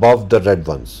above the red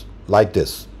ones, like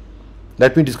this.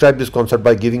 Let me describe this concept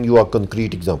by giving you a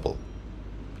concrete example.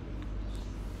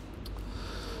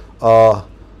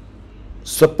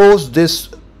 Suppose this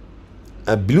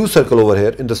blue circle over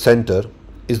here in the center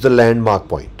is the landmark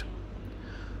point.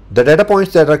 The data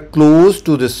points that are close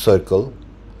to this circle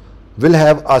will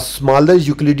have a smaller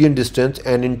Euclidean distance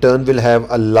and in turn will have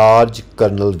a large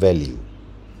kernel value.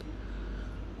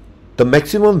 The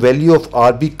maximum value of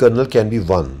RB kernel can be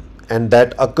 1, and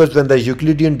that occurs when the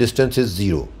Euclidean distance is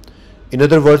 0. In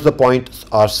other words, the points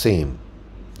are same.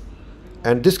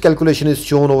 And this calculation is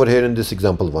shown over here in this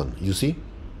example 1. You see,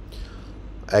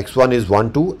 x1 is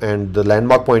 1, 2 and the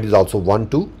landmark point is also 1,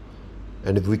 2,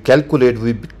 and if we calculate,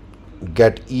 we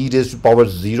get e raised to power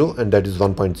 0, and that is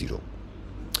 1.0.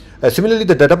 Similarly,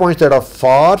 the data points that are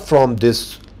far from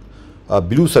this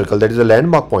blue circle, that is a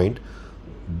landmark point,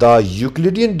 the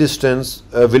Euclidean distance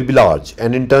will be large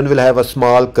and in turn will have a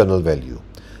small kernel value.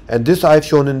 And this I have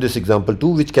shown in this example 2,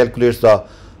 which calculates the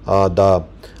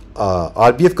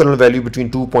RBF kernel value between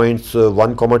 2 points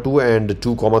 1, 2 and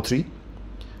 2, 3,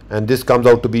 and this comes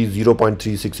out to be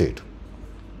 0.368.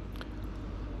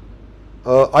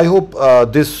 I hope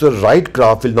this right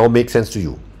graph will now make sense to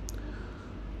you.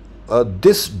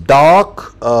 This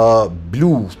dark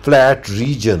blue flat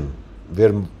region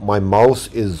where my mouse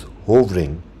is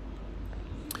hovering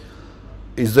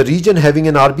is the region having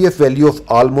an RBF value of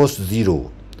almost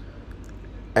 0,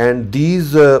 and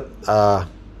these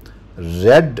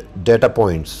red data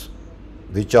points,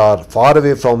 which are far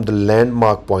away from the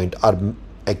landmark point, are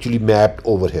actually mapped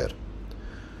over here.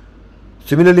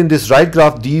 Similarly, in this right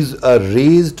graph, these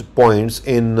raised points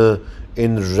in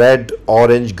red,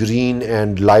 orange, green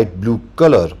and light blue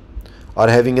color are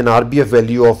having an RBF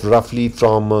value of roughly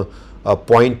from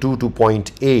 0.2 to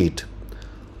 0.8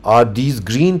 are these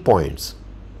green points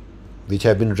which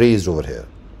have been raised over here.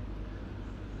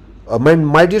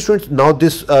 My dear students, now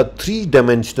this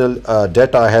three-dimensional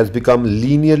data has become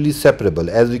linearly separable,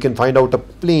 as we can find out a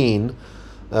plane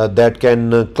that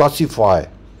can classify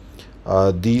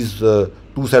these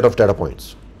two set of data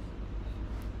points.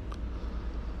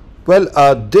 Well,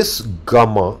 this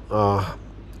gamma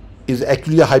is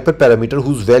actually a hyperparameter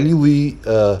whose value we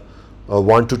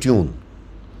want to tune,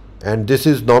 and this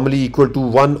is normally equal to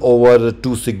 1 over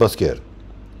 2 sigma square.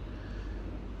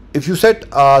 If you set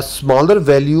a smaller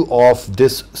value of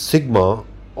this sigma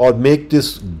or make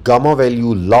this gamma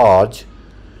value large,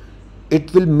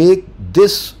 it will make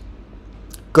this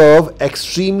curve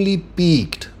extremely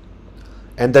peaked,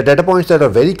 and the data points that are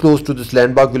very close to this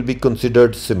landmark will be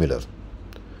considered similar.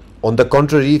 On the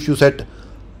contrary, if you set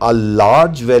a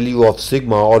large value of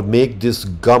sigma or make this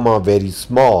gamma very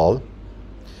small,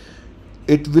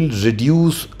 it will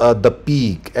reduce the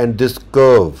peak, and this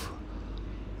curve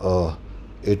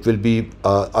it will be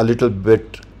a little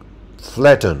bit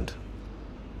flattened,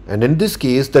 and in this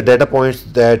case the data points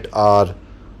that are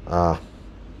a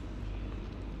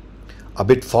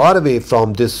bit far away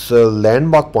from this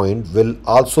landmark point will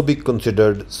also be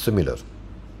considered similar.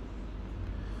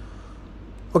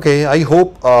 Okay, I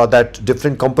hope that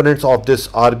different components of this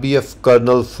RBF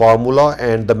kernel formula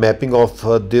and the mapping of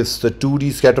this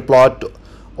 2D scatter plot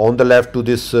on the left to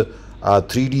this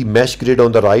 3D mesh grid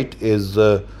on the right is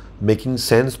making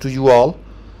sense to you all.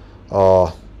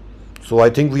 So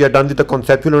I think we are done with the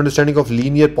conceptual understanding of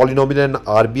linear, polynomial and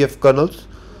RBF kernels.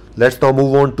 Let's now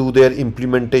move on to their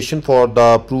implementation for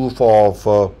the proof of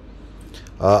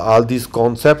all these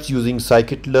concepts using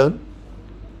scikit-learn.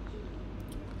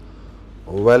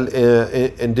 Well,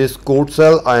 in this code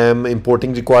cell I am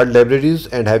importing required libraries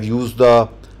and have used the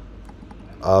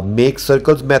make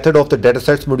circles method of the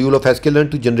datasets module of sklearn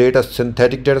to generate a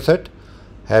synthetic dataset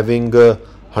having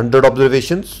 100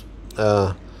 observations,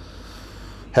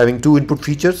 having two input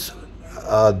features.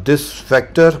 This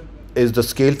factor is the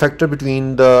scale factor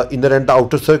between the inner and the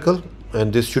outer circle,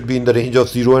 and this should be in the range of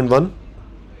 0 and 1.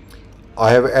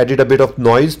 I have added a bit of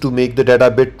noise to make the data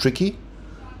a bit tricky,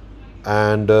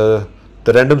 and the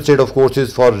random state of course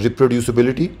is for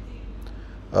reproducibility.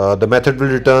 The method will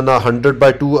return a 100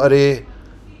 by 2 array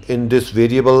in this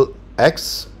variable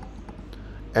x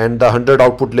and the 100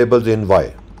 output labels in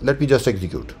y. Let me just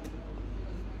execute.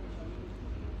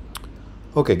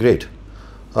 Okay, great.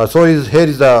 So here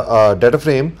is the data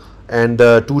frame and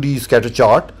the 2D scatter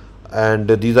chart, and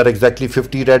these are exactly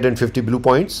 50 red and 50 blue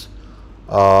points,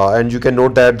 and you can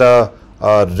note that the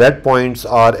red points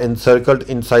are encircled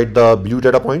inside the blue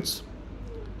data points.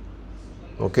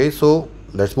 Okay, so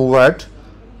let's move ahead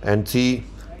and see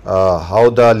how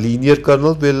the linear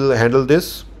kernel will handle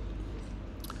this.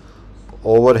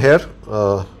 Over here,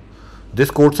 this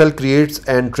code cell creates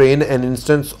and train an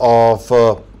instance of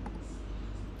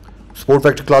support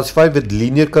vector classifier with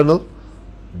linear kernel,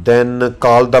 then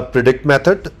call the predict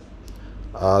method,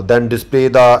 then display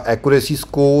the accuracy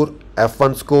score,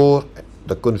 F1 score,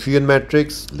 the confusion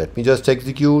matrix. Let me just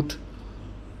execute,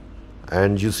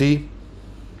 and you see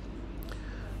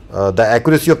the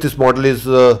accuracy of this model is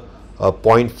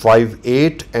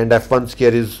 0.58 and F1 score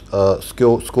is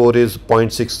score is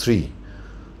 0.63,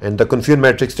 and the confusion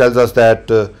matrix tells us that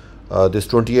this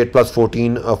 28 plus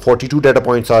 14 42 data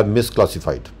points are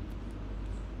misclassified.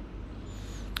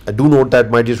 Do note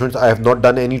that, my dear friends, I have not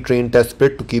done any train test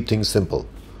split to keep things simple.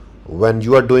 When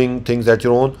you are doing things at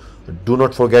your own, do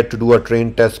not forget to do a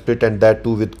train test split, and that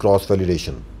too with cross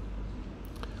validation.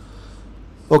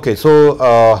 Okay, so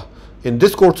in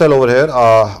this code cell over here,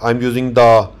 I'm using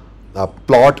the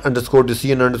plot underscore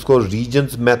decision underscore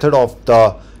regions method of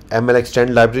the ML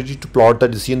extend library to plot the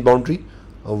decision boundary.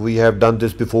 We have done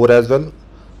this before as well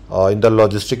in the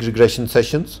logistic regression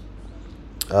sessions.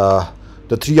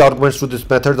 The three arguments to this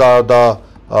method are the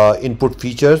input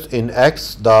features in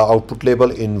X, the output label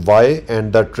in Y,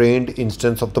 and the trained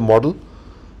instance of the model,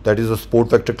 that is a support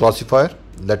vector classifier.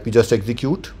 Let me just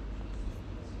execute.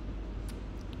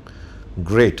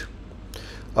 Great.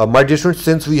 My dear students,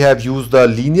 since we have used the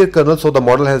linear kernel, so the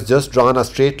model has just drawn a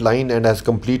straight line and has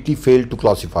completely failed to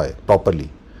classify properly.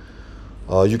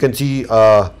 You can see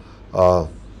there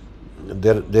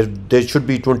should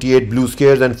be 28 blue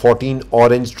squares and 14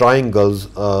 orange triangles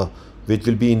which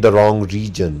will be in the wrong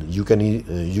region. You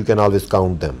can always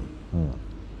count them.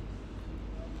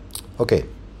 Okay.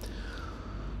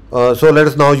 So let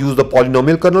us now use the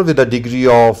polynomial kernel with a degree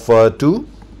of 2.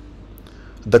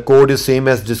 The code is same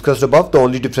as discussed above. The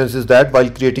only difference is that while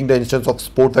creating the instance of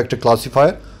support vector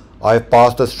classifier, I have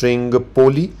passed the string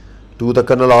poly to the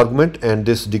kernel argument, and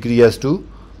this degree as 2.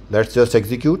 Let's just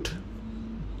execute.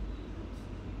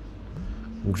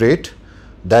 Great.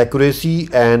 The accuracy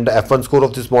and F1 score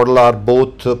of this model are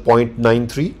both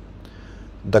 0.93.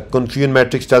 The confusion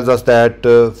matrix tells us that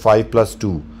 5 plus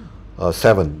 2,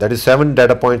 7. That is 7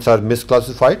 data points are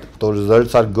misclassified. The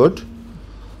results are good.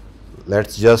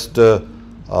 Let's just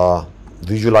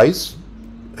visualize,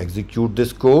 execute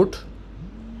this code.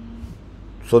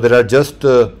 So there are just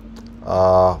two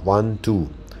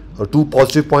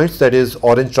positive points, that is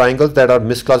orange triangles, that are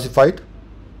misclassified,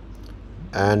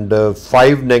 and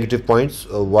 5 negative points,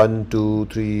 1, 2,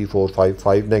 3, 4,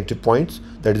 5 negative points,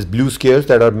 that is blue squares,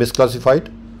 that are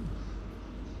misclassified.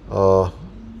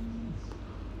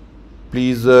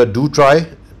 Please do try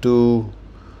to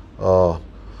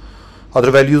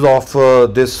other values of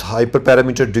this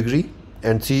hyperparameter degree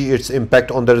and see its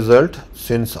impact on the result.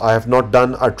 Since I have not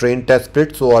done a train test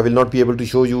split, so I will not be able to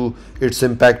show you its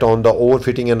impact on the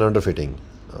overfitting and underfitting.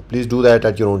 Please do that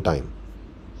at your own time.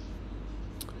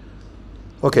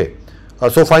 Okay,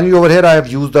 so finally over here I have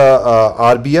used the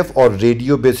RBF or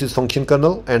radio basis function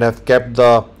kernel, and have kept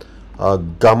the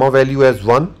gamma value as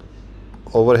 1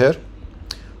 over here.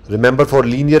 Remember, for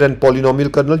linear and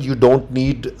polynomial kernel you don't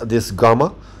need this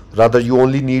gamma, rather you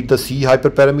only need the C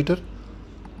hyperparameter.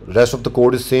 Rest of the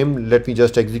code is same. Let me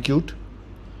just execute.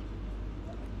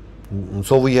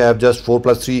 So we have just 4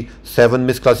 plus 3, 7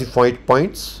 misclassified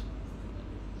points.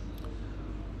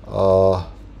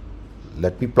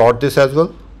 Let me plot this as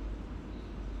well.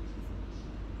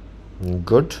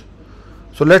 Good.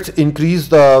 So let's increase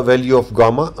the value of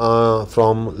gamma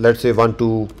from, let's say, 1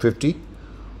 to 50.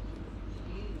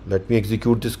 Let me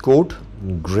execute this code.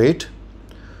 Great.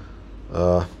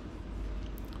 The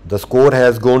score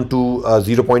has gone to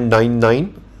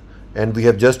 0.99, and we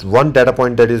have just one data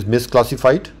point that is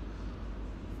misclassified.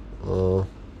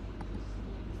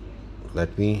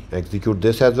 Let me execute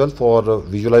this as well for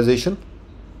visualization.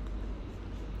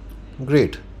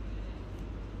 Great.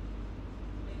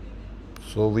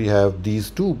 So we have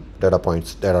these 2 data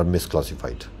points that are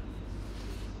misclassified.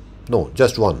 No,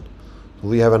 just one. So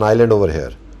we have an island over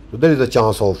here. So there is a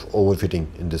chance of overfitting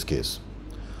in this case.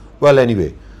 Well,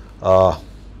 anyway,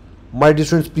 my dear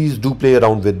students, please do play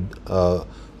around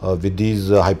with these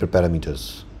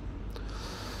hyperparameters.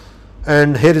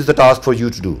 And here is the task for you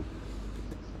to do.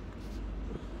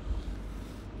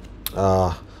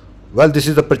 Well, this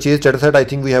is the purchase dataset. I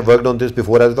think we have worked on this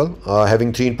before as well,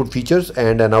 having 3 input features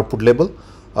and an output label.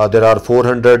 There are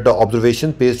 400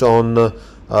 observations based on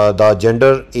the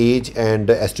gender, age, and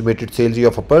estimated salary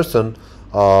of a person.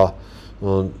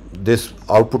 This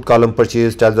output column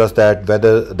purchase tells us that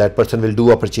whether that person will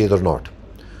do a purchase or not.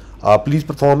 Please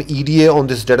perform EDA on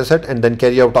this dataset and then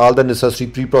carry out all the necessary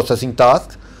pre-processing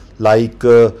tasks, like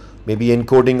maybe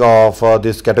encoding of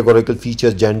this categorical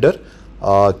feature gender,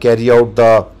 carry out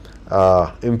the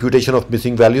imputation of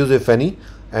missing values if any,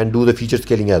 and do the feature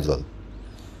scaling as well.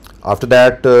 After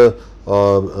that,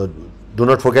 do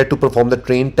not forget to perform the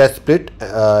train test split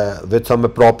with some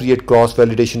appropriate cross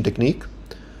validation technique,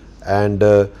 and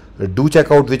do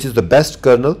check out which is the best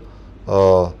kernel,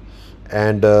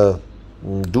 and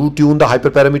do tune the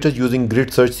hyperparameters using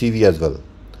grid search CV as well.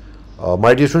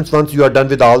 My dear students, once you are done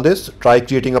with all this, try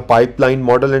creating a pipeline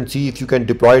model and see if you can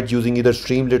deploy it using either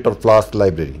Streamlit or Flask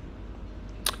library.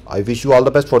 I wish you all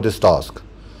the best for this task.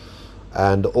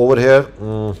 And over here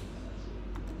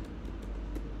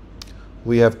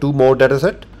we have 2 more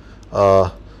dataset.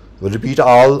 We'll repeat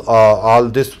all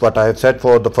this what I have said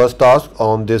for the first task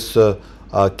on this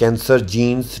cancer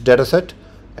genes dataset,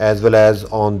 as well as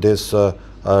on this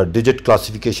digit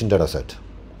classification dataset.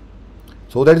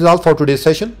 So that is all for today's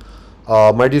session.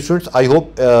 My dear students, I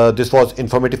hope this was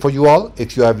informative for you all.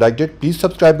 If you have liked it, please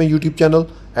subscribe my YouTube channel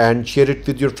and share it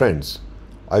with your friends.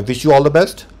 I wish you all the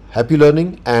best, happy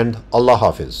learning, and Allah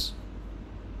Hafiz.